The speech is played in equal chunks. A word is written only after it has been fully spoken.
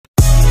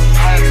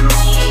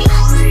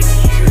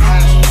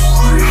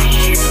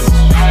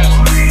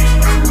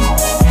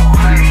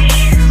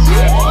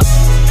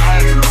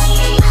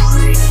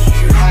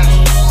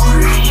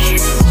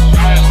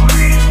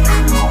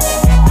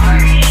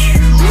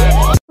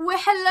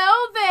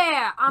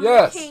I'm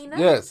Yes,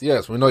 NAKINA.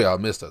 yes. We know y'all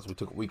missed us. We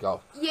took a week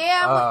off.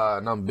 Yeah.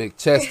 And I'm big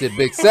chested,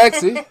 big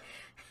sexy.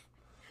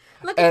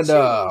 Look at you.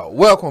 And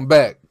welcome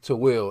back to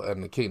Will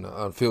and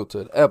NAKINA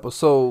Unfiltered,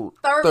 episode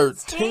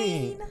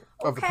 13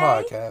 of the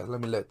podcast.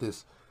 Let me let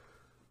this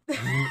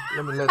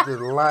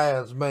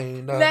lion's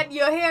mane down. Let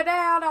your hair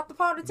down out the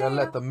ponytail. Gotta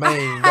let the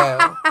mane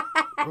down.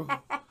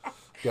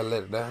 Gotta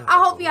let it down.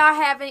 I hope y'all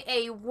having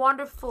a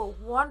wonderful,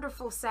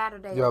 wonderful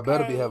Saturday. Y'all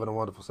better be having a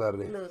wonderful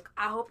Saturday. Look,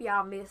 I hope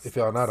y'all miss. If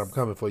y'all not, I'm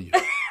coming for you.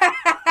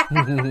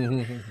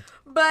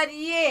 But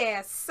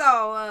yeah,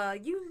 so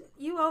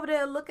you over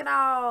there looking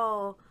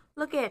all.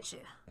 Look at you.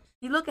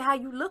 You look at how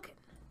you looking.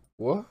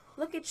 What?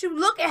 Look at you.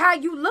 Look at how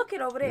you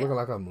looking over there. Looking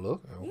like I'm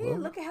looking. Yeah,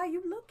 look at how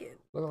you looking.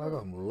 Looking like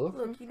I'm looking.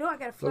 Look, you know I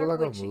gotta flirt looking like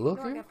with I'm you.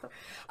 looking. You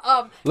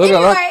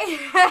know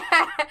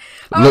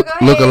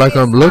Looking like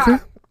I'm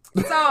looking.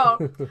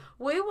 So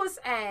we was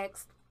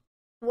asked,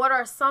 what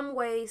are some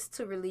ways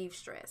to relieve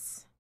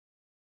stress?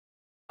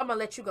 I'm gonna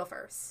let you go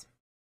first.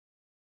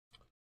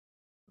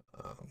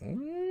 I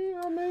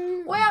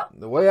mean, well,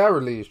 the way I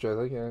relieve stress,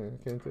 I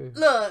can't tell you.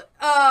 Look,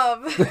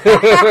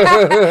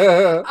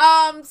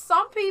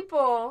 some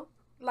people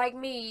like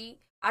me.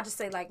 I just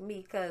say like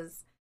me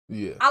because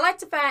I like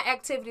to find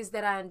activities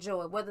that I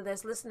enjoy, whether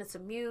that's listening to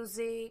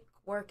music,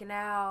 working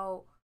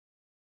out.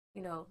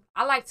 You know,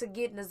 I like to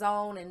get in the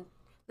zone and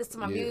listen to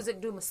my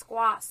music, do my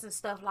squats and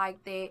stuff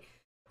like that.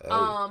 Hey.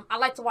 I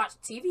like to watch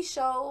TV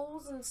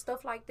shows and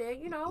stuff like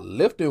that. You know,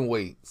 lifting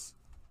weights,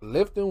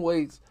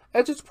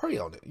 and just pray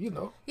on it. You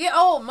know. Yeah.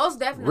 Oh, most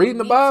definitely. Reading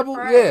the Bible.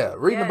 Yeah,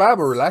 reading the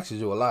Bible relaxes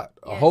you a lot,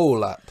 a whole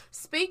lot.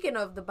 Speaking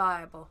of the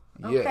Bible.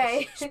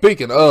 Okay. Yes.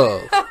 Speaking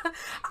of,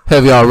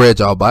 have y'all read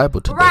y'all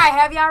Bible today? Right.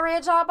 Have y'all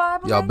read y'all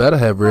Bible? Y'all better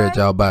have read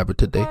y'all Bible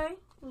today. Okay.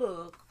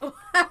 Look.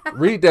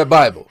 Read that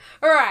Bible.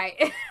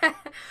 Right.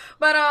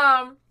 But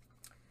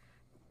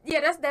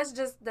yeah, that's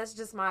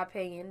just my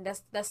opinion.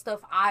 That's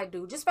stuff I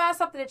do. Just find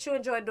something that you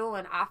enjoy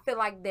doing. I feel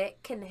like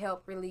that can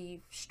help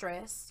relieve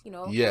stress, you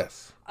know.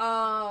 Yes.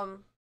 What?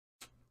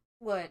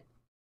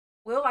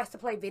 Will likes to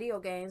play video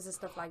games and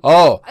stuff like that.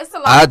 Oh, it's a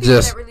lot of people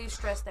that relieve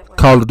stress that way.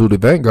 Call of Duty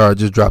Vanguard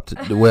just dropped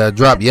it. Well, it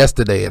dropped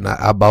yesterday, and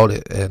I bought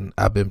it, and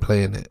I've been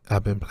playing it. I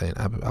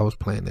was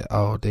playing it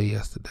all day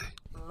yesterday.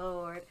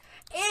 Lord.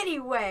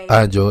 Anyway.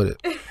 I enjoyed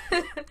it.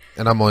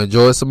 And I'm going to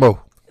enjoy it some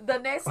more. The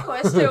next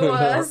question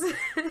was,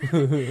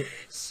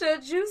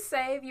 should you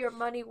save your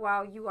money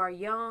while you are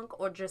young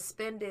or just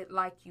spend it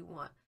like you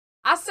want?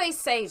 I say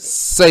save it.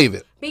 Save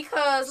it.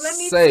 Because let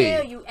me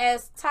tell you,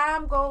 as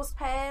time goes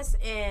past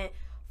and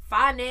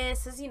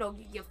finances, you know,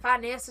 your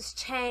finances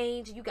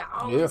change, you got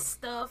all this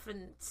stuff.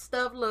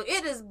 Look,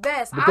 it is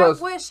best. I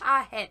wish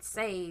I had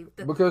saved.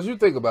 Because you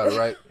think about it,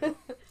 right?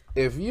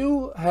 If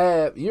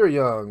you're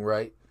young,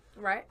 right?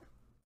 Right.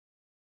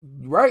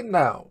 Right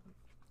now,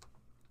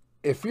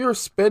 if you're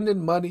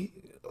spending money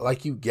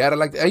like you got it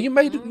like that, and you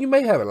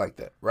may have it like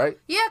that, right?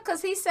 Yeah,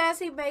 because he says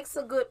he makes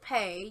a good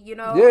pay, you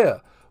know? Yeah,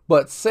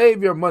 but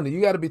save your money. You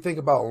got to be thinking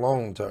about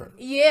long term.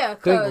 Yeah,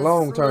 think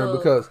long term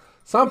because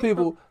some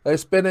people, they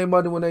spend their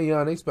money when they're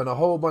young. They spend a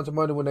whole bunch of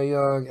money when they're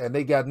young, and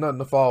they got nothing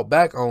to fall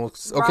back on.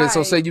 Okay,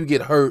 so say you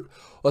get hurt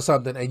or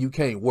something, and you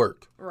can't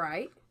work.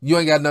 Right. You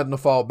ain't got nothing to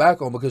fall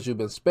back on because you've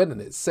been spending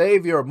it.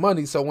 Save your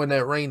money so when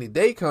that rainy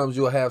day comes,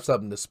 you'll have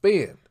something to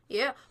spend.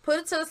 Yeah, put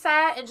it to the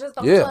side and just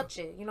don't touch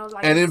it. You know,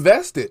 like and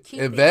invest it.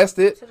 Invest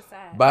it. To the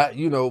side. Buy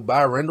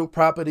rental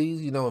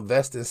properties. You know,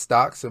 invest in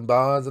stocks and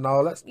bonds and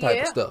all that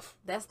type of stuff.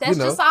 That's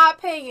just our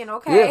opinion,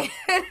 okay?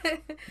 Yeah.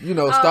 You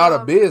know, start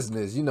a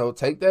business. You know,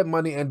 take that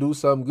money and do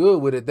something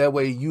good with it. That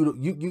way, you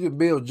can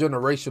build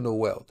generational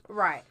wealth.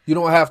 Right. You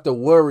don't have to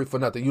worry for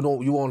nothing. You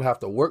won't have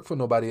to work for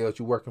nobody else.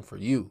 You're working for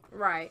you.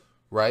 Right.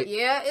 Right.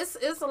 Yeah,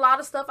 it's a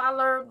lot of stuff I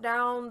learned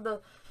down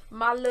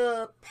my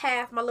little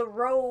path, my little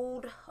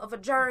road of a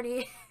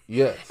journey.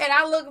 Yes. And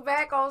I look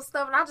back on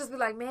stuff and I just be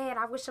like, man,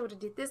 I wish I would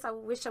have did this. I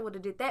wish I would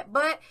have did that.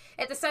 But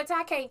at the same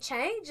time, I can't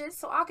change it.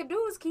 So all I can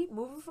do is keep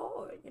moving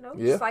forward, you know,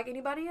 just like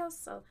anybody else.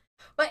 So,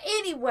 but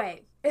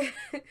anyway,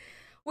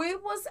 we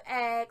was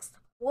asked,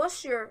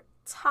 what's your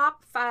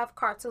top 5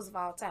 cartoons of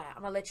all time?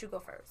 I'm going to let you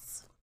go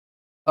first.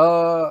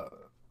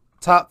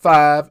 Top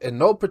 5 in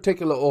no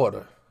particular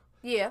order.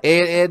 Yeah.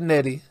 Ed, and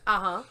Eddie.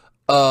 Uh-huh.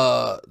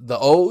 The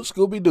old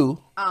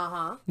Scooby-Doo.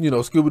 Uh-huh. You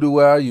know, Scooby-Doo,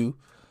 where are you?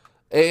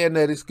 Ed and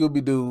Eddie,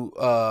 Scooby-Doo,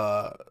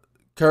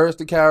 Courage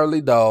the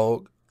Cowardly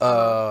Dog,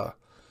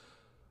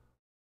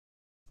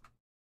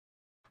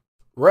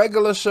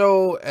 regular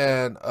show,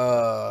 and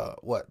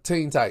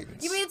Teen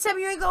Titans. You mean to tell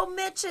me you ain't gonna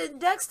mention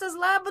Dexter's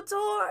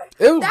Laboratory?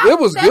 It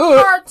was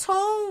good.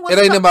 Cartoon was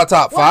it ain't in my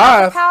top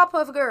 5.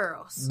 Powerpuff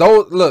Girls.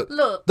 Look.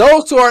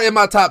 Those 2 are in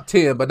my top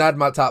 10, but not in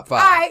my top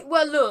 5. All right.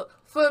 Well, look,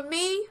 for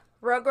me,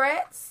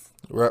 Rugrats.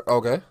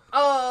 Okay.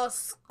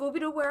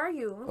 Scooby-Doo, where are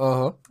you?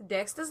 Uh-huh.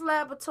 Dexter's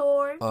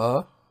Laboratory.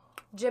 Uh-huh.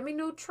 Jimmy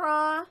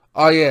Neutron.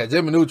 Oh, yeah,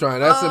 Jimmy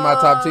Neutron. That's in my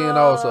top 10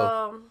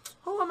 also.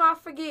 Who am I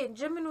forgetting?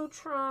 Jimmy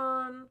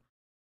Neutron.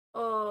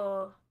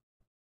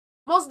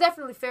 Most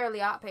definitely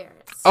Fairly Odd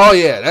Parents. Oh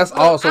yeah, that's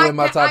also in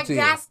my top 10.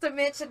 I got to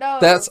mention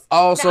those. That's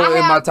also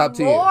in my top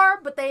 10. More,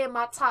 but they in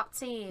my top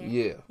 10.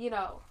 Yeah.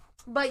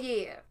 But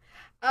yeah.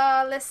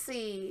 Let's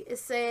see. It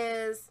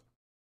says,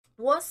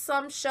 what's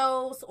some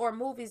shows or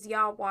movies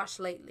y'all watched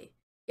lately?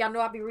 Y'all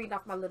know I be reading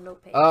off my little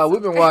notepad.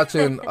 We've been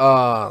watching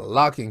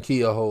Lock and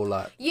Key a whole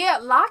lot. Yeah,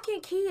 Lock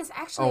and Key is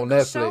actually on a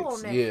Netflix. show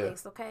on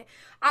Netflix. Yeah. Okay.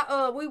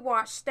 We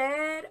watched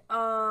that.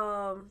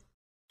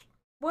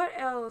 What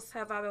else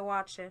have I been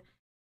watching?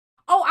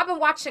 Oh, I've been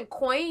watching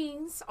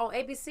Queens on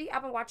ABC.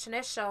 I've been watching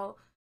that show.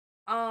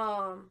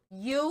 I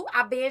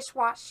binge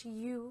watched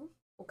You.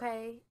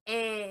 Okay,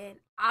 and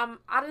I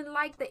didn't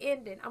like the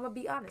ending. I'm gonna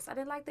be honest. I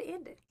didn't like the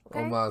ending. Okay,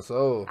 oh my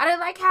soul. I didn't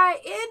like how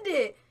it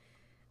ended.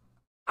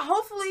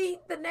 Hopefully,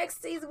 the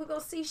next season we're gonna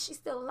see she's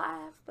still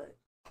alive. But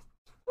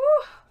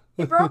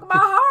it broke my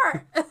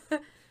heart.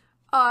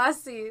 Oh, I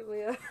see it,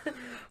 Will.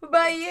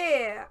 But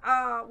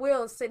yeah,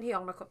 Will's sitting here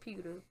on the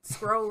computer,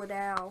 scrolling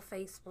down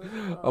Facebook.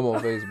 I'm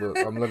on Facebook.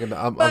 I'm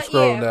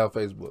scrolling down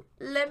Facebook.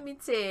 Let me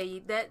tell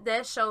you,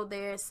 that show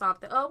there is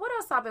something. What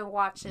else I've been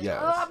watching?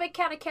 Yes. I've been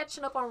kind of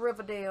catching up on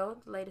Riverdale,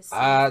 the latest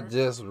season. I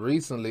just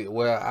recently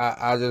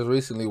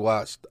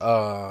watched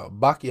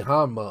Baki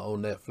Hanma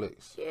on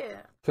Netflix.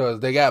 Yeah. Because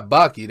they got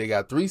Baki. They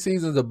got 3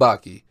 seasons of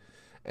Baki.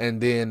 And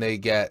then they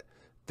got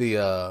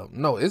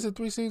is it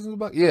 3 seasons of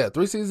Baki? Yeah,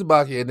 3 seasons of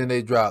Baki, and then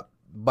they dropped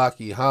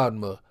Baki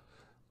Hanma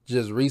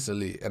just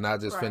recently, and I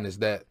just finished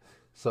that.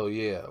 So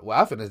yeah,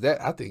 I finished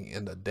that I think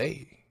in a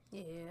day.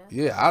 Yeah.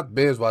 Yeah, I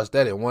binge watched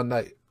that in one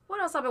night.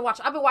 What else I've been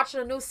watching? I've been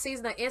watching a new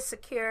season of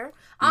Insecure.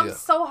 I'm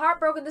so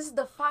heartbroken. This is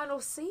the final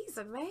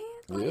season, man.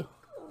 Yeah.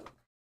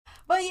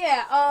 But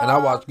yeah. And I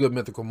watch Good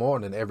Mythical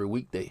Morning every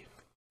weekday.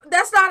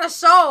 That's not a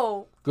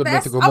show. Good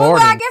Mythical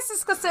Morning. I guess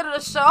it's considered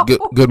a show.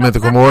 Good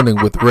Mythical Morning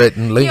with Rhett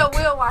and Link. Yeah,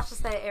 we'll watch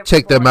that every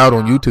Check them out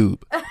on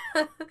YouTube.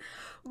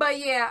 But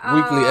yeah.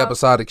 Weekly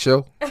episodic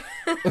show.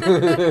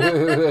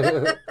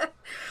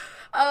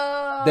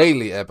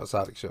 Daily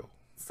episodic show.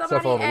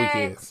 Somebody on the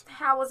weekends.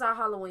 How was our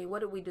Halloween?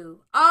 What did we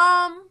do?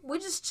 We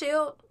just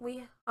chilled.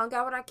 We hung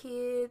out with our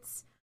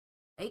kids.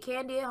 Ate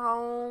candy at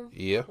home.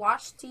 Yeah.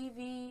 Watched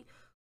TV.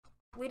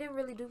 We didn't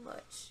really do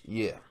much.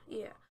 Yeah.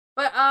 Yeah.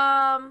 But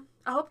I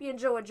hope you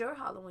enjoyed your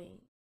Halloween.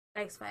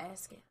 Thanks for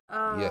asking.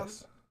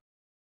 Yes.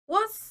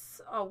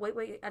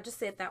 Wait, I just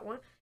said that one.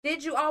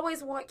 Did you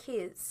always want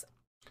kids?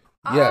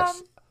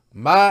 Yes.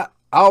 I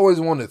always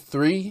wanted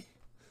 3,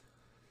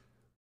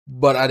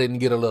 but I didn't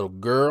get a little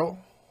girl.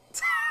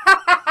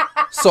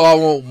 So I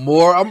want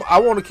more. I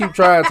want to keep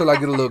trying until I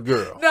get a little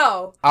girl.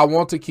 No. I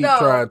want to keep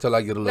trying until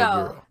I get a little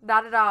girl.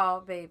 Not at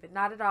all, baby.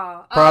 Not at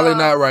all. Probably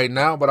not right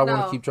now, but I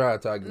want to keep trying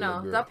until I get a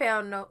little girl. Don't pay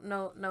on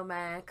no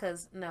man,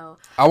 because no.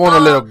 I want a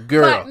little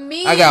girl.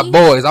 I got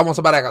boys. I want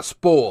somebody I can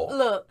spoil.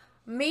 Look,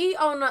 me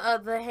on the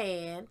other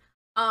hand,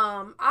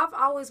 I've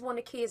always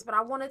wanted kids, but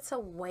I wanted to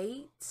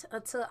wait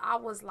until I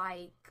was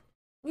like,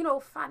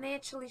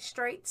 financially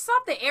straight.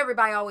 Something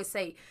everybody always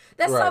say.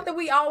 That's something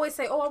we always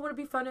say. Oh, I want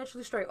to be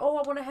financially straight. Oh,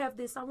 I want to have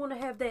this. I want to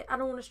have that. I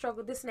don't want to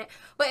struggle this and that.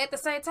 But at the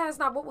same time, it's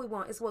not what we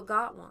want. It's what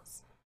God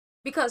wants.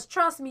 Because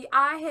trust me,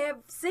 I have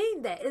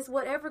seen that. It's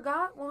whatever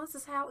God wants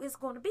is how it's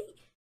going to be.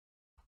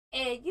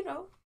 And,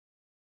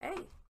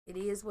 hey, it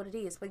is what it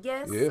is. But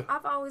yes,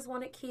 I've always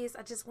wanted kids.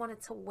 I just wanted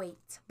to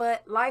wait.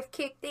 But life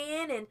kicked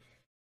in and,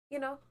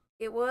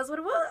 it was what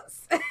it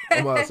was.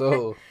 Oh, my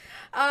soul.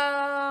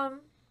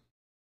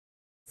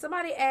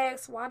 Somebody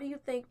asked, why do you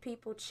think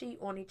people cheat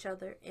on each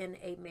other in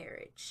a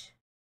marriage?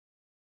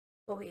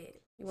 Go ahead.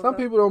 Some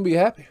people don't be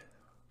happy.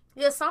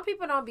 Yeah, some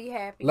people don't be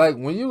happy. Like,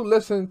 when you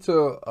listen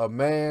to a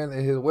man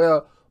and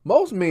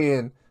most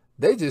men,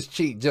 they just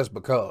cheat just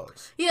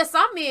because. Yeah,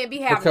 some men be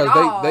happy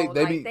because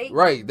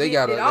they they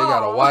got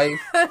a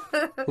wife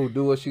who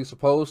do what she's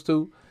supposed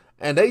to,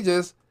 and they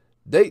just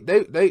they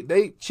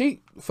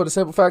cheat for the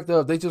simple fact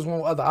of they just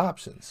want other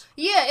options.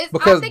 Yeah,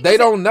 because they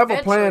don't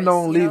never plan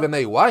on leaving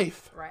their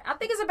wife. Right. I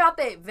think it's about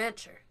the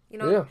adventure.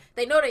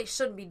 They know they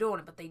shouldn't be doing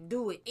it, but they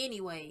do it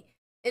anyway.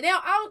 And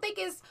I don't think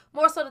it's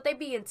more so that they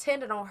be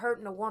intended on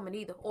hurting a woman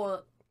either,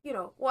 or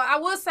I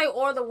would say,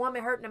 or the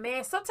woman hurting a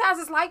man. Sometimes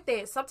it's like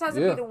that. Sometimes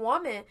it be the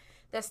woman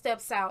that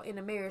steps out in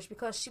a marriage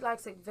because she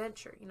likes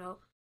adventure.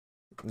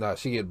 Nah,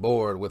 she get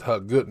bored with her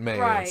good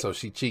man, so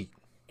she cheat.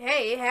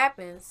 Hey, it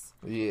happens.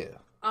 Yeah.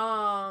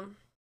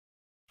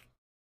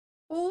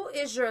 Who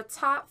is your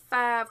top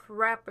 5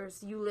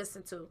 rappers you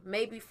listen to?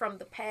 Maybe from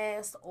the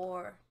past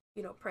or,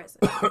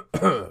 present.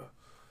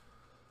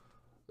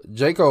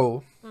 J.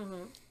 Cole,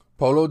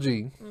 Polo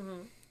G,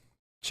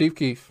 Chief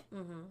Keef,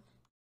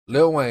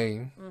 Lil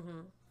Wayne,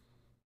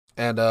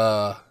 and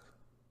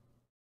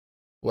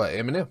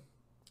Eminem.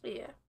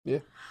 Yeah.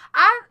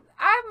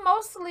 I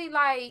mostly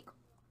I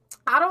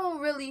don't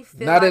really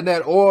feel not in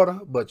that order,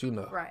 but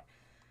right.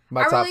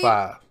 My top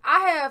 5. I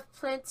have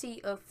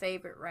plenty of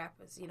favorite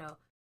rappers,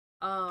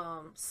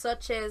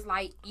 such as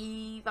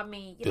Eve. I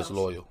mean,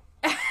 disloyal.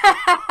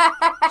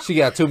 She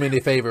got too many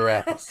favorite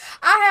rappers.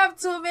 I have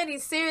too many.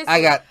 Seriously,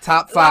 I got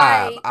top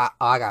 5. Like,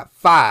 I got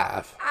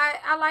 5.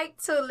 I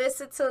like to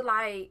listen to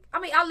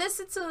I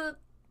listen to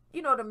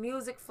the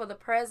music for the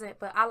present,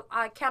 but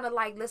I kind of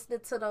like listening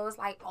to those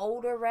like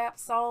older rap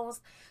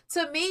songs.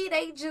 To me,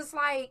 they just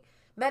like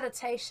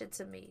meditation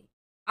to me.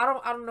 I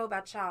don't know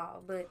about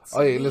y'all, but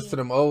you listen to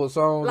them old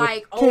songs,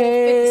 like old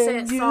 50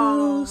 Cent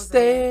songs.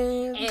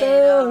 Stand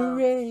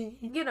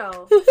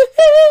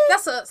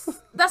that's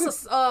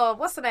a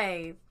what's the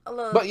name? A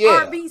little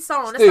R&B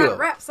song. Still, that's not a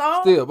rap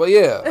song. Still, but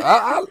yeah,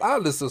 I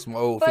listen to some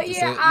old 50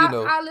 Cent.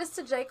 I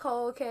listen to J.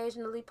 Cole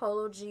occasionally,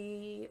 Polo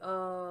G.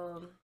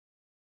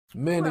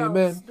 Many what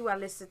men. else do I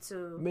listen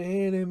to?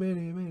 Many.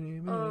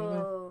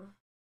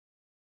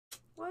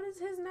 What is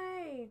his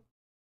name?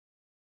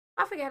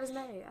 I forgot his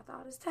name. I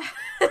thought his time.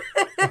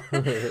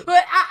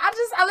 But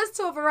I listen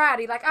to a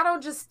variety. Like, I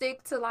don't just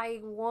stick to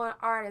like one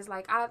artist.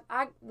 Like,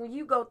 I when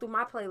you go through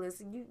my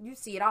playlist, you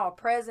see it all,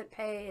 present,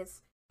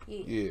 past.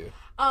 Yeah.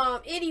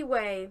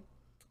 Anyway,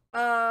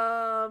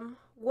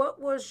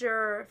 what was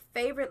your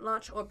favorite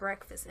lunch or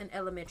breakfast in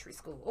elementary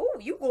school? Oh,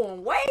 you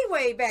going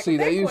way back. See,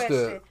 they used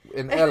to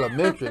in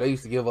elementary. They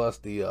used to give us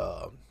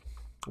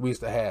we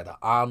used to have the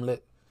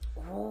omelet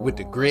with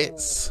the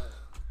grits.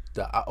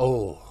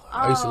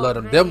 I used to love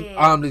them. Man. Them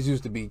omelets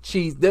used to be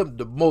cheese. Them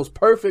the most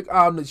perfect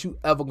omelets you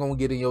ever gonna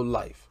get in your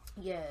life.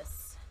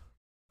 Yes.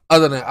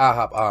 Other than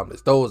IHOP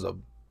omelets, those are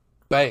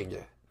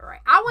banging.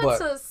 Right. I went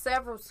to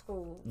several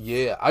schools.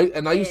 Yeah. I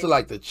used to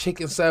like the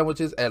chicken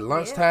sandwiches at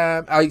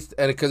lunchtime.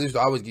 Yeah. Because they used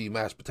to always give you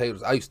mashed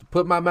potatoes. I used to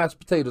put my mashed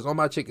potatoes on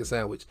my chicken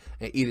sandwich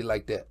and eat it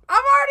like that.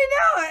 I'm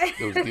already knowing.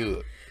 It was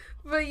good.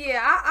 But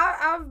yeah,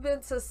 I've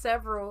been to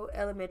several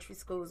elementary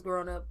schools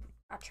growing up.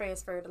 I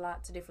transferred a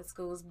lot to different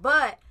schools,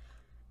 but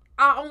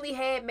I only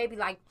had maybe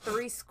like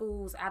 3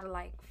 schools out of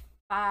like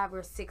 5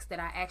 or 6 that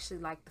I actually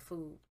liked the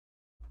food.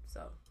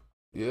 So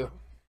yeah.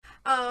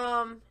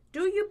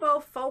 Do you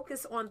both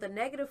focus on the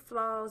negative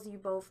flaws you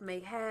both may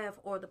have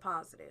or the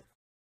positive?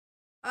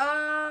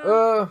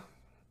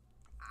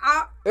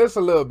 It's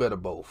a little bit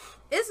of both.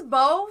 It's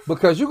both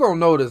because you're gonna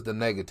notice the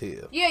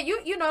negative. Yeah,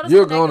 you notice.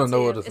 You're gonna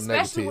notice the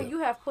negative, especially when you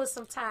have put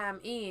some time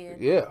in.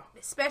 Yeah.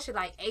 Especially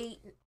like 8.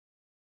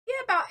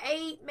 Yeah, about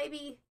 8,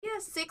 maybe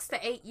 6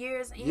 to 8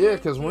 years in. Yeah,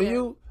 because when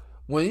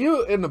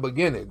you're in the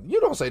beginning, you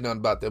don't say nothing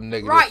about them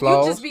negative flaws.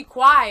 Right, you just be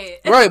quiet.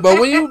 Right, but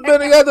when you've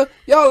been together,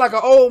 y'all like an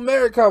old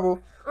married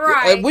couple.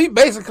 Right. And we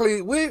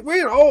basically,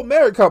 we're an old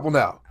married couple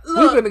now. Look,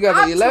 we've been together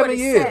I'm 11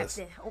 years.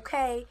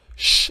 Okay.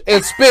 Shh,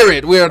 in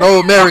spirit, we're an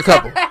old married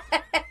couple.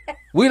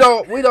 We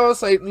don't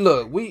say,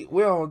 look, we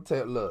don't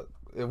tell, look,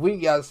 if we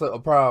got a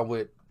problem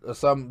with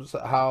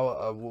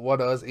how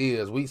one of us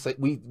is, we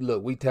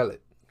tell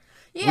it.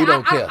 Yeah, we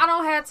don't care. I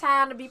don't have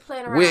time to be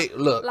playing around.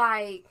 Look.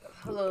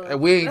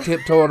 And we ain't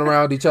tiptoeing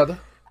around each other.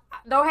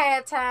 Don't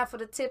have time for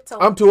the tiptoe.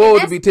 I'm too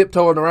old to be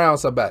tiptoeing around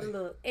somebody.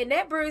 Look, and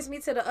that brings me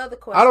to the other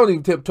question. I don't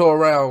even tiptoe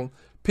around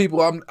people.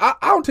 I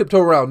don't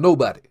tiptoe around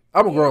nobody.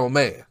 I'm a grown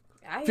man.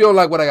 Feel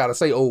like what I gotta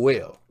say. Oh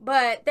well.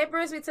 But that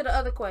brings me to the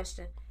other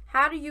question.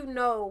 How do you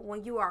know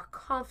when you are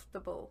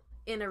comfortable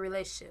in a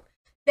relationship?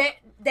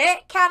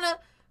 That kind of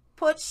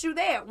puts you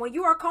there when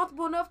you are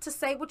comfortable enough to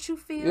say what you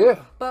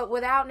feel, but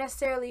without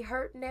necessarily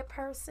hurting that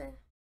person.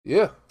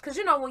 Yeah. Because,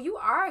 when you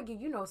argue,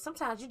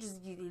 sometimes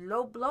you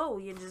low blow.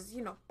 You just,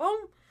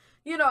 boom.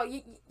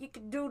 You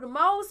can do the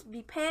most,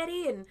 be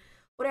petty and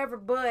whatever.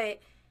 But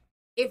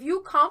if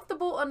you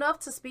comfortable enough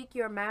to speak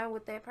your mind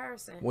with that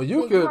person. When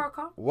you could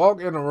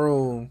walk in a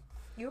room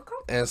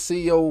and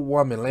see your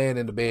woman laying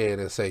in the bed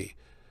and say,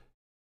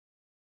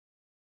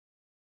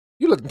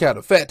 "You looking kind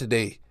of fat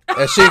today."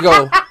 And she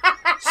go,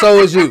 "So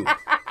is you."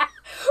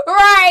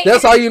 Right.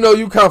 That's how you know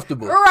you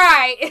comfortable.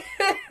 Right.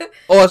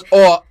 Or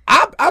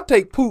I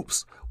take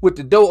poops with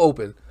the door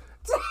open.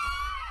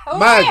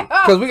 Mind you,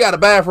 because we got a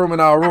bathroom in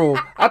our room.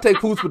 I take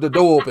poops with the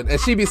door open,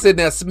 and she be sitting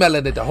there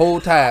smelling it the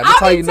whole time. That's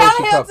how you know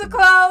she comfortable.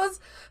 I'll be telling him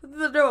to close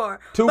the door.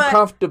 Too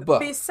comfortable.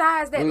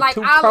 Besides that,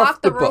 I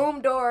lock the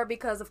room door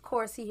because, of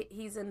course,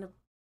 he's in the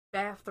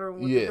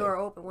bathroom with the door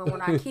open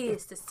when I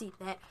kiss to see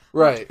that.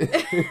 Right.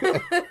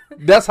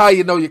 That's how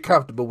you know you're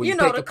comfortable when you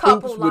take the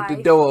poops with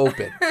the door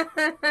open.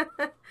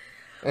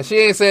 And she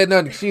ain't said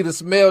nothing. She done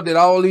smelled it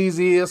all these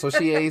years, so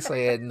she ain't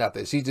said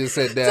nothing. She just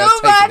said that.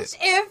 Too much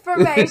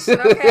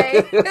information,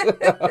 okay?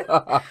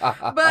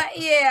 But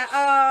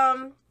yeah,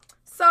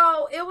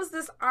 so it was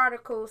this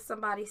article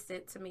somebody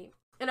sent to me.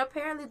 And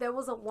apparently there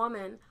was a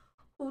woman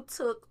who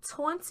took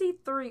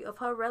 23 of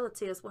her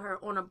relatives with her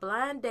on a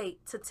blind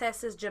date to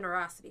test his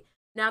generosity.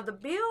 Now, the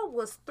bill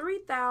was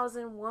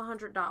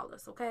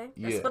 $3,100, okay?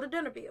 That's for the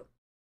dinner bill.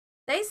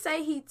 They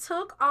say he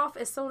took off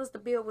as soon as the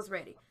bill was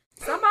ready.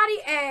 Somebody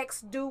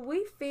asked, do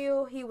we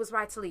feel he was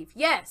right to leave?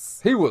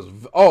 Yes. He was.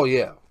 Oh,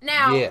 yeah.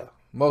 Now. Yeah,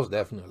 most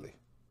definitely.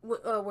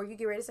 Were you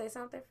getting ready to say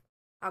something?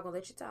 I'm going to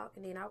let you talk,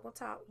 and then I'm going to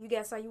talk. You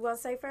got something you want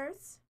to say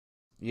first?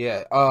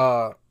 Yeah.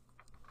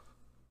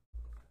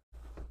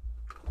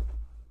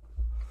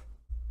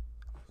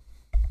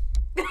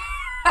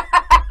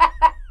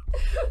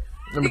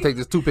 Let me take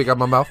this toothpick out of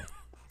my mouth.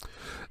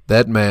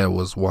 that man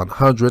was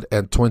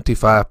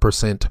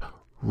 125%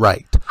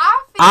 right.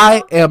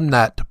 I am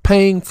not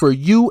paying for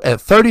you and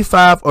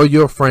 35 of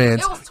your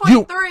friends. It was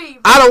 23.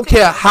 I don't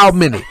care how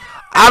many.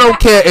 I don't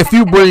care if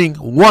you bring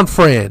one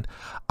friend.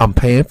 I'm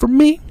paying for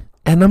me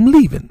and I'm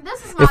leaving.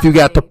 If you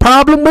got the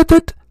problem with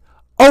it,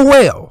 oh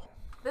well.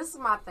 This is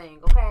my thing,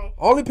 okay?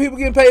 Only people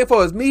getting paid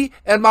for is me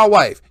and my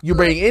wife. You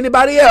bring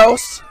anybody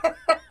else,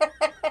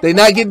 they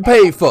not getting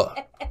paid for.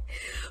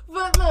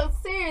 But look,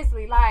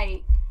 seriously,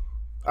 like,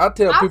 I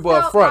tell people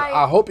up front,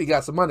 I hope you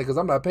got some money because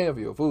I'm not paying for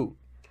your food.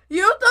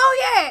 You do,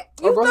 yeah.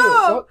 You go do.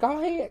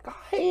 ahead. Go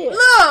ahead.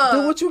 Look.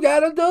 Do what you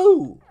gotta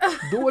do.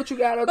 Do what you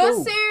gotta do.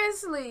 But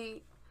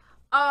seriously,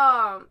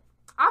 I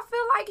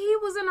feel like he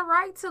was in the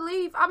right to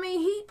leave. I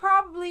mean,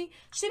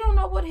 she don't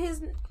know what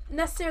his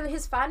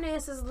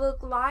finances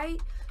look like.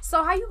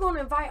 So how you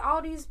gonna invite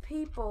all these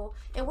people?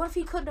 And what if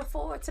he couldn't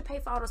afford to pay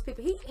for all those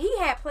people? He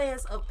had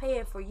plans of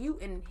paying for you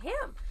and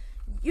him,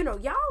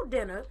 y'all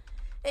dinner.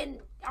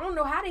 And I don't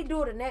know how they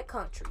do it in that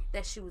country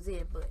that she was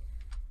in, but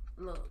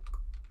look,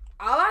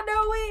 all I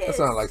know is that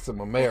sounds like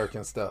some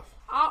American stuff.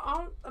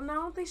 I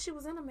don't think she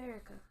was in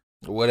America.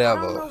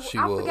 Whatever she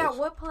was. I forgot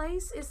what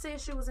place it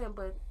said she was in,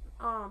 but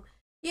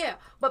yeah.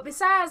 But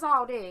besides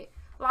all that,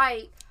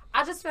 like,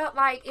 I just felt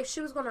like if she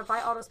was gonna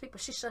invite all those people,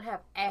 she should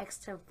have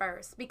asked him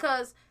first,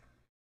 because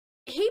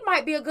he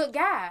might be a good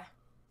guy,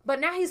 but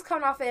now he's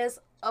coming off as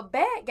a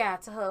bad guy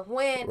to her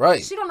when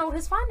she don't know what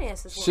his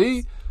finances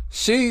was.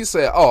 She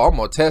said, "Oh, I'm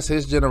gonna test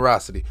his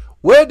generosity."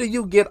 Where do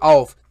you get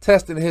off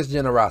testing his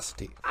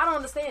generosity? I don't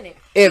understand it.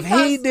 If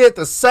he did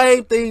the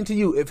same thing to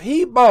you, if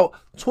he bought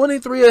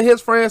 23 of his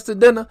friends to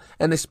dinner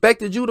and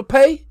expected you to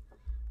pay,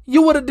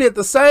 you would have did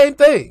the same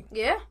thing.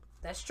 Yeah,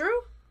 that's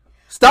true.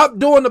 Stop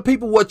doing to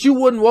people what you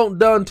wouldn't want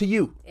done to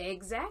you.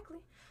 Exactly.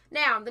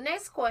 Now, the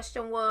next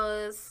question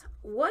was,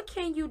 what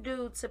can you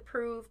do to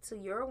prove to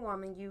your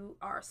woman you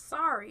are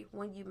sorry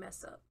when you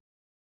mess up?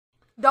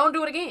 Don't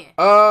do it again.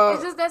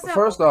 It's just that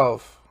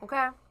simple.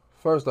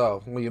 First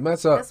off, when you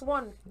mess up, that's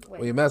one way.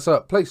 When you mess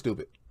up, play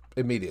stupid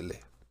immediately.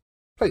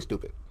 Play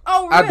stupid.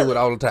 Oh, really? I do it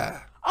all the time.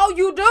 Oh,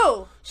 you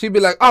do? She'd be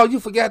like, "Oh, you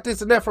forgot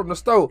this and that from the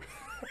store,"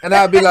 and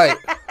I'd be like,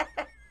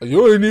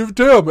 "You didn't even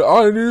tell me.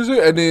 I didn't even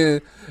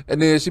say."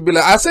 And then she'd be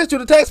like, "I sent you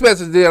the text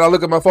message." Then I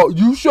look at my phone.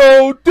 You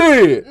sure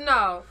did.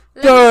 No. Let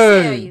me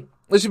tell you.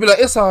 And she'd be like,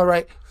 "It's all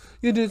right.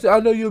 You did. I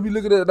know you'll be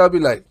looking at it." And I'd be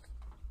like.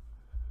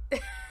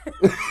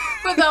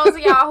 For those of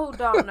y'all who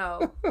don't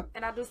know,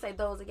 and I do say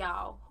those of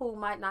y'all who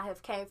might not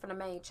have came from the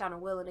main channel,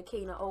 Will and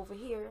NAKINA over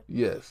here.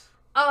 Yes.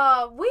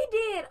 We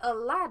did a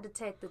lie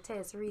detector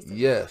test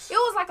recently. Yes. It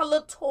was like a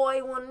little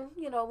toy one,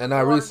 And I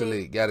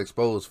recently got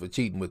exposed for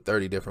cheating with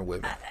 30 different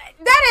women.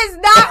 That is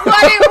not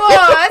what it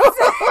was.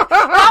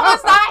 That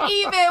was not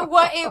even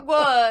what it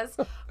was.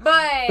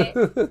 But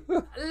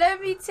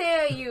let me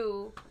tell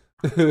you,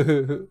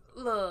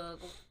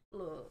 look.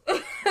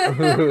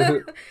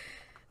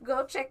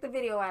 Go check the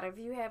video out if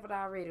you haven't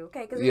already,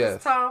 okay? Because it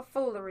was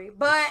tomfoolery.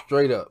 But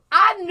straight up,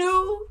 I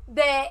knew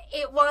that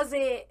it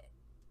wasn't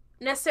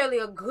necessarily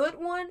a good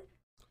one,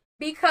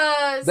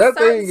 because that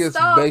thing is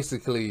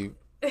basically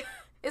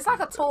it's like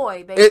a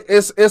toy, basically.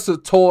 It's a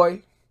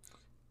toy,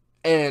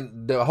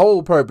 and the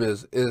whole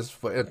purpose is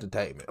for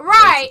entertainment.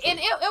 Right, basically. And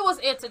it was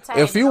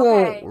entertainment. If you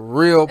want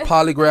real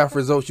polygraph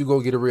results, you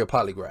go get a real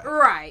polygraph.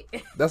 Right.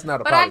 That's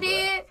not a polygraph.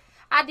 But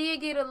I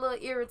did get a little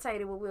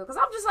irritated with Will, because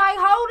I'm just like,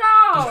 hold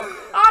on.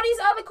 All these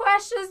other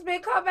questions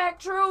been come back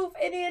truth,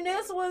 and then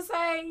this one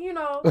say,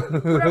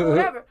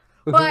 whatever.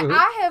 But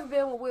I have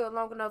been with Will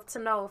long enough to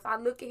know if I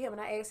look at him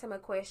and I ask him a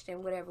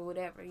question,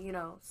 whatever,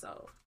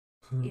 so,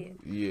 yeah.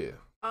 Yeah.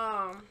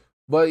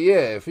 But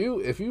yeah, if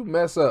you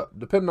mess up,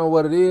 depending on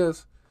what it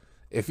is,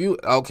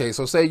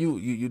 so say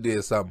you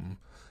did something,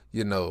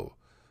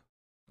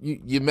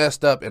 you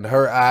messed up in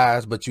her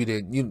eyes, but you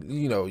didn't,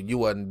 you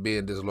wasn't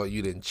being disloyal,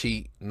 you didn't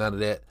cheat, none of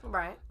that.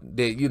 Right.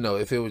 Then,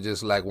 if it was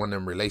just like one of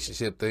them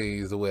relationship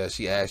things where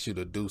she asked you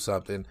to do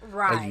something,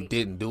 right, and you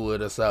didn't do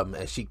it or something,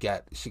 and she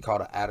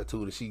caught an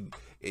attitude, and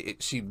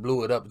she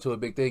blew it up into a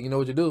big thing, you know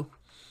what you do?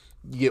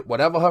 You get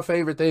whatever her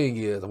favorite thing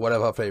is,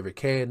 whatever her favorite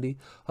candy,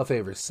 her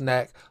favorite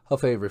snack, her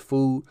favorite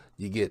food,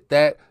 you get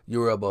that,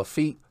 you rub her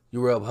feet,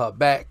 you rub her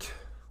back.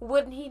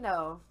 Wouldn't he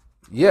know?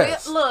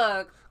 Yes.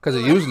 Look. Because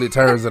it usually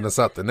turns into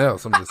something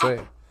else. I'm just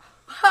saying.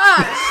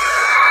 Hush.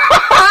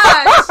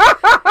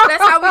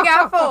 That's how we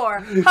got 4.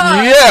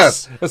 Hush.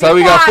 Yes. That's how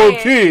we got 4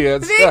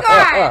 kids. Be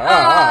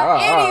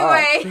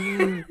quiet.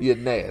 Anyway. You're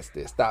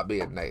nasty. Stop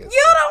being nasty.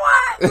 You know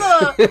what?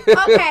 Look.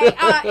 Okay.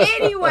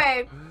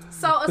 Anyway.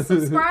 So a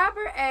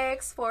subscriber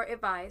asked for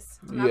advice.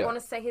 I'm not going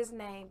to say his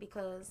name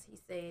because he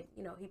said,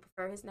 he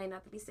preferred his name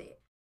not to be said.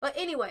 But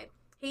anyway,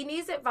 he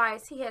needs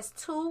advice. He has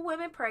 2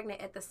 women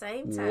pregnant at the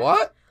same time.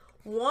 What?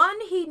 One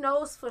he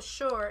knows for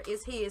sure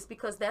is his,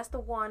 because that's the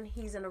one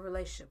he's in a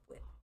relationship with.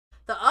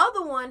 The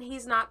other one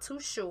he's not too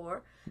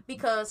sure,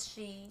 because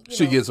she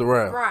gets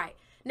around. Right.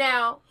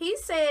 Now, he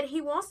said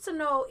he wants to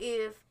know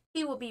if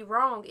he would be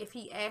wrong if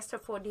he asked her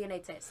for a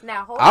DNA test.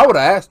 Now, I would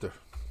have asked her.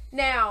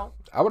 Now,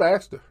 I would have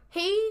asked her.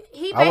 He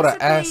I would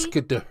have asked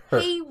her.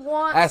 He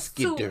wants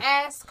to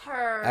ask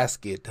her.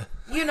 Ask it.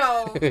 You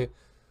know,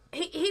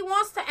 he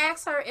wants to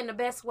ask her in the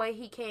best way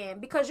he can,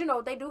 because you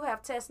know they do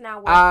have tests now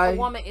where a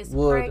woman is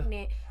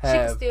pregnant, she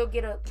can still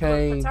get a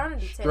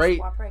paternity test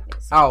while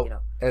pregnant. So, out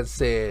and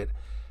said,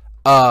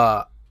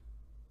 I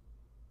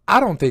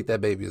don't think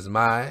that baby is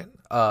mine.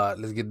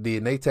 Let's get a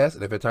DNA test,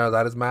 and if it turns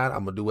out it's mine,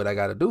 I'm gonna do what I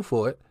gotta do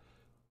for it.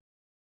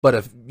 But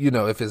if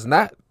it's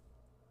not,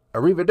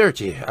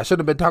 arrivederci. I shouldn't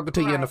have been talking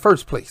to you in the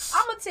first place.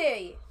 I'm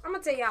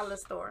gonna tell y'all a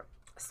story.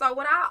 So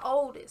with our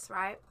oldest,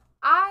 right?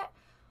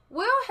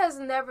 Will has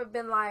never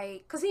been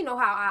like, cause he know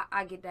how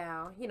I get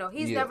down. You know,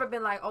 he's never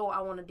been like, oh,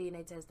 I want a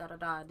DNA test,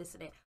 this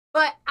and that.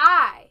 But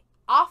I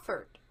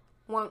offered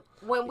when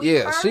we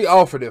first, she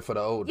offered it for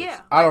the oldest.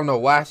 Yeah, I don't know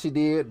why she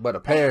did, but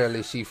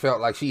apparently she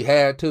felt like she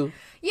had to.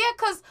 Yeah,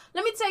 cause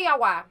let me tell y'all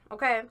why.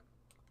 Okay,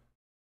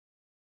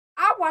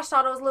 I watched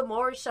all those little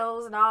Maury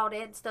shows and all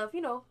that stuff.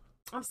 You know,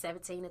 I'm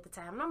 17 at the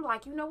time, and I'm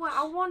like, you know what?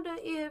 I wonder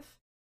if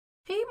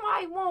he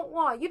might want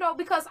one. You know,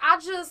 because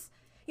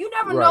you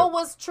never know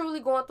what's truly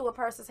going through a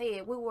person's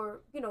head. We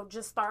were,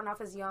 just starting off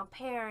as young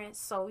parents.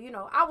 So,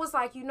 I was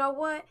like, you know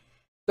what?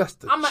 That's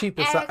the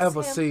cheapest I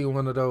ever seen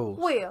one of those.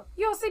 Will,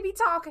 you don't see me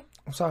talking.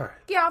 I'm sorry.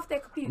 Get off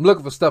that computer. I'm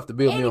looking for stuff to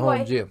build me a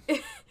home gym.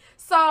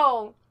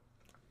 So,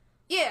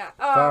 yeah.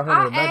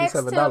 I asked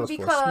him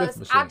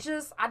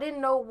because I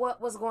didn't know what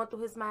was going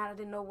through his mind. I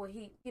didn't know what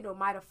he,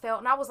 might have felt.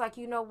 And I was like,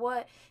 you know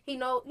what? He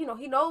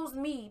knows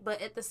me,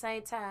 but at the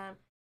same time,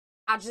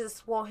 I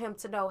just want him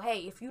to know,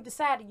 hey, if you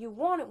decided you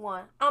wanted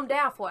one, I'm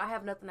down for it. I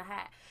have nothing to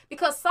hide.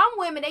 Because some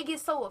women, they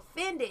get so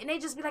offended and they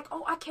just be like,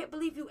 oh, I can't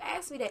believe you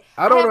asked me that.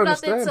 I don't have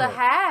understand nothing to that.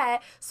 hide.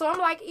 So I'm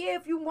like, yeah,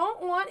 if you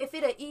want one, if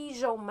it'll ease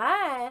your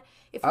mind,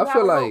 if you I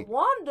feel like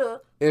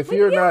wonder, if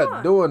you're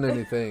not doing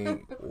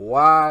anything,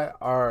 why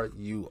are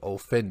you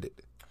offended?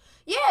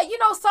 Yeah,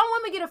 some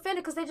women get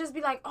offended because they just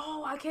be like,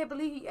 oh, I can't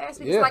believe he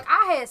asked me. Yeah. Like,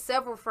 I had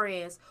several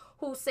friends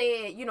who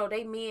said,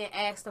 they men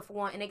asked her for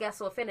one and they got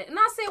so offended. And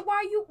I said,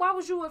 why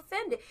was you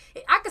offended?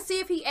 I could see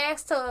if he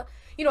asked her,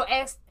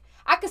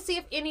 I could see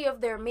if any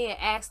of their men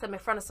asked them in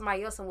front of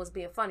somebody else and was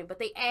being funny, but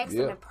they asked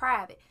them in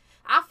private.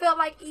 I felt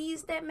like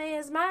ease that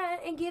man's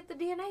mind and get the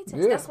DNA test.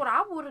 Yeah. That's what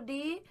I would have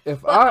did.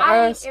 If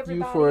I asked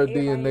you for a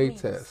DNA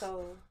test,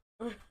 so.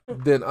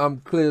 Then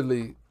I'm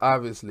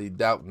obviously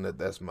doubting that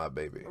that's my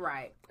baby.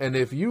 Right. And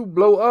if you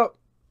blow up,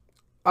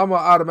 I'm going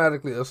to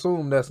automatically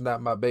assume that's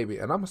not my baby.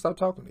 And I'm going to stop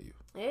talking to you.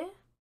 Yeah.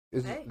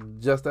 It's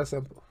just that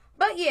simple.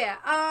 But yeah,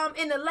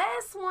 in the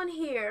last one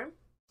here,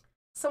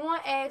 someone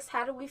asked,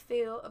 how do we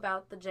feel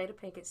about the Jada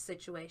Pinkett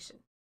situation?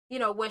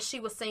 Where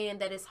she was saying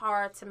that it's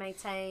hard to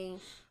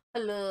maintain a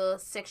little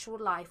sexual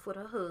life with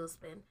her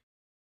husband.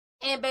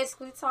 And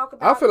basically talk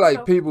about... I feel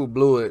like people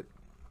blew it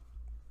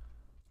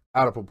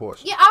out of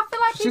proportion. Yeah, I feel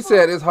like she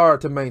said it's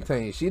hard to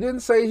maintain. She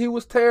didn't say he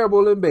was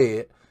terrible in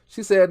bed.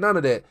 She said none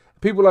of that.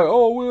 People like,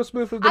 oh, Will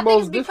Smith is the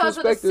most disrespected man. I think it's because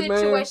of the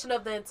situation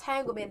of the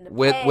entanglement in the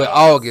past. With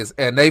August,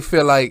 and they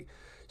feel like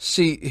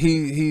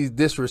he's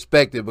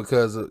disrespected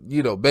because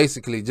of,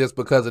 basically just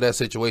because of that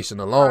situation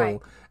alone. Right.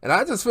 And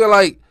I just feel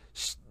like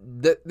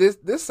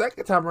this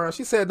second time around,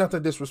 she said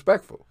nothing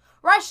disrespectful.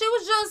 Right, she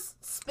was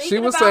just speaking She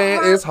was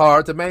saying it's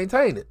hard to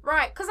maintain it.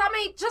 Right, because,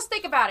 just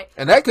think about it.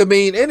 And that could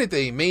mean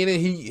anything, meaning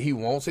he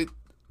wants it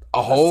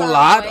a whole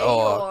lot,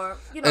 or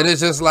and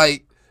it's just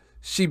like,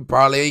 she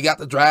probably ain't got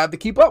the drive to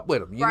keep up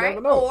with him. You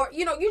never know. Or,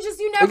 you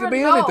never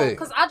know.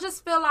 Because I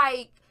just feel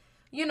like,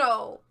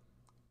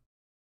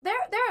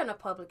 they're in a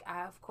public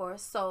eye, of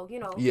course. So,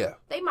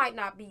 they might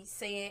not be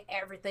saying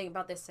everything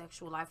about their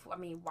sexual life. I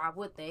mean, why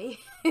would they?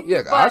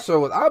 Yeah,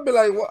 I'd be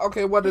like, well,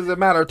 okay, what does it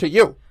matter to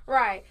you?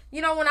 Right.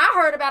 When I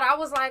heard about it, I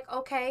was like,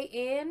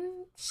 okay,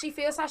 and she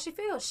feels how she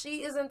feels.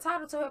 She is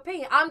entitled to her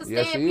opinion. I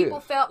understand people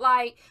felt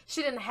like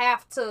she didn't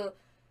have to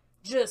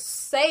just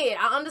say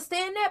it. I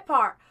understand that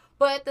part.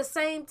 But at the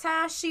same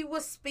time, she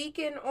was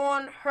speaking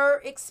on her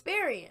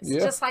experience,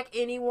 just like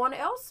anyone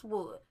else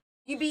would.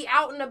 You be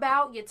out and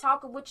about, you're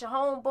talking with your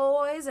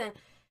homeboys, and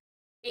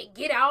it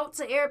get out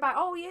to everybody,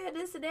 oh, yeah,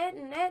 this and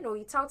that, or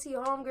you talk to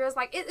your homegirls.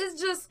 Like,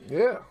 it's just,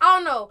 I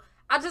don't know.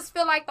 I just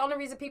feel like the only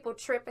reason people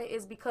tripping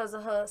is because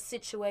of her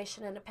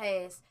situation in the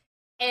past.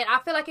 And I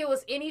feel like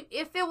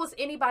if it was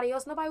anybody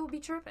else, nobody would be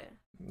tripping.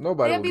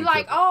 Nobody would be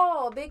like, tripping.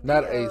 oh, big deal.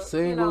 Not a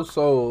single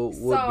soul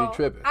would be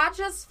tripping. I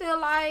just feel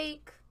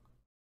like,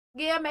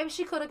 yeah, maybe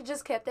she could have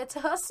just kept that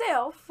to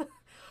herself.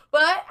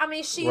 But,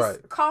 she's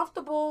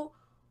comfortable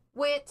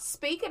with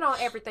speaking on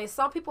everything.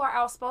 Some people are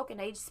outspoken.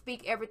 They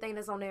speak everything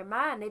that's on their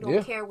mind. They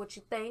don't care what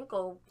you think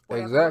or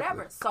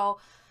whatever. So,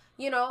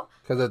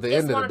 because at the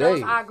end of the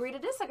day, I agree to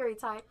disagree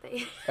type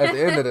thing. At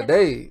the end of the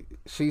day,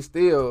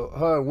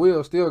 her and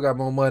Will still got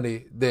more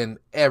money than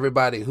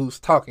everybody who's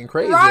talking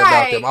crazy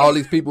about them. All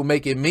these people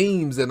making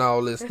memes and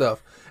all this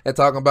stuff and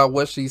talking about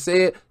what she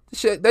said.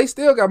 Shit, they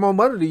still got more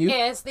money than you.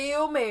 And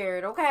still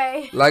married,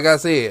 okay? Like I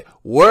said,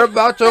 worry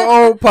about your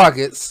own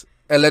pockets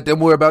And let them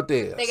worry about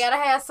theirs. They gotta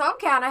have some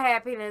kind of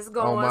happiness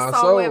going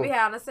somewhere soul.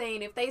 Behind the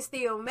scene if they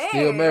still married.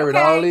 Still married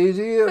all these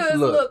years. Because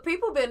look,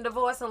 people been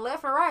divorcing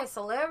left and right.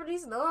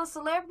 Celebrities,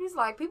 non-celebrities,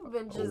 like people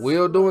been just.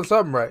 Will doing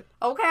something right.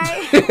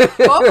 Okay.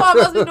 Both of them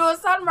must be doing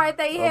something right.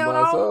 They held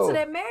on to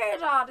their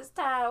marriage all this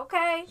time.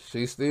 Okay.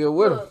 She's still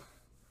with him.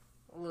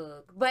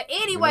 Look. But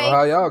anyway, you know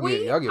how y'all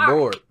get? Y'all get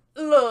bored.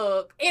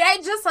 Look, it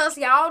ain't just us.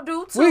 Y'all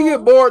do too. We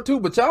get bored too,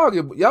 but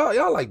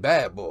y'all like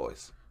bad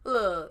boys.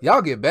 Look,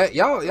 y'all get bad.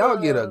 Y'all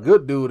get a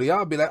good dude, and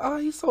y'all be like, oh,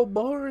 he's so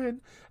boring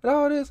and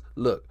all this.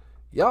 Look,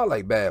 y'all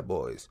like bad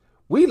boys.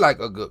 We like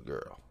a good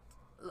girl.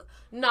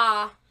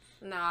 Nah.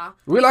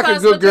 We like a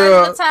good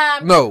girl.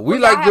 No, we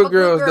like good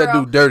girls that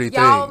do dirty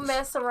things. Y'all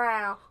mess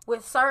around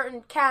with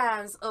certain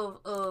kinds of.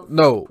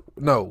 No,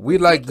 we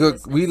like good.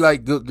 We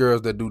like good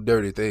girls that do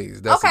dirty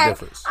things. That's the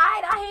difference. All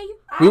right, I hear you.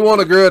 We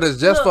want a girl that's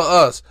just for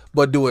us,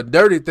 but doing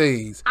dirty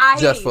things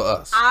just for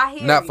us,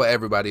 not for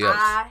everybody else.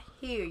 I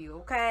hear you.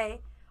 Okay.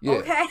 Yeah.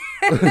 Okay.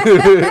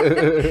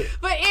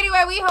 But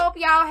anyway, we hope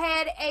y'all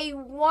had a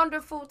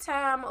wonderful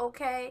time,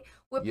 okay?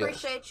 We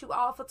appreciate you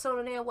all for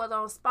tuning in, whether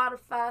on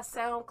Spotify,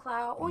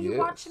 SoundCloud, or you're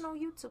watching on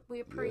YouTube. We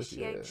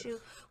appreciate you.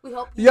 We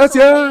hope you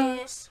tune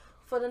in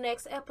for the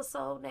next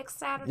episode next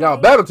Saturday. Y'all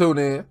better tune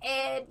in.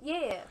 And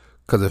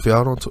because if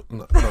y'all don't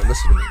no,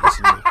 listen to me.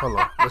 Hold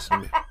on, listen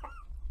to me.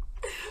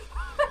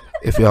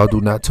 If y'all do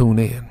not tune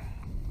in,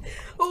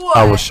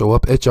 I will show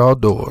up at y'all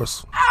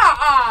doors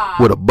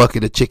with a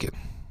bucket of chicken.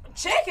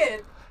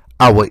 Chicken?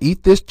 I will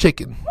eat this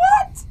chicken.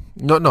 What?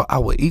 No, I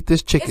will eat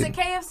this chicken. Is it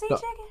KFC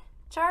chicken?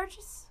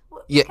 Churches?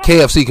 Yeah,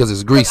 KFC because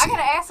it's greasy. I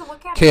gotta ask him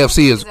what kind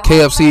KFC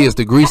is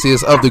the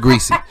greasiest of the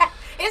greasy.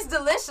 It's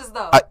delicious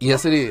though.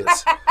 Yes, it is.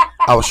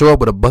 I will show up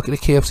with a bucket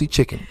of KFC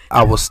chicken.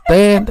 I will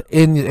stand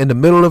in the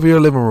middle of your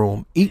living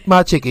room, eat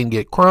my chicken,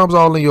 get crumbs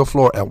all in your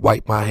floor, and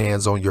wipe my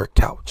hands on your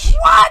couch.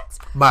 What?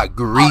 My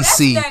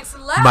greasy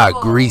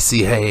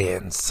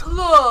hands.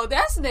 Look,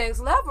 that's next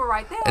level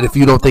right there. And if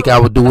you don't think I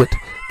would do it,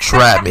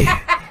 try me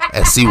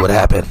and see what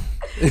happened.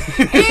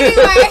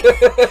 Anyway,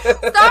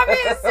 stop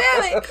being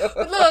silly.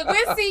 Look,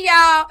 we'll see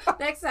y'all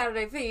next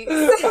Saturday. Peace.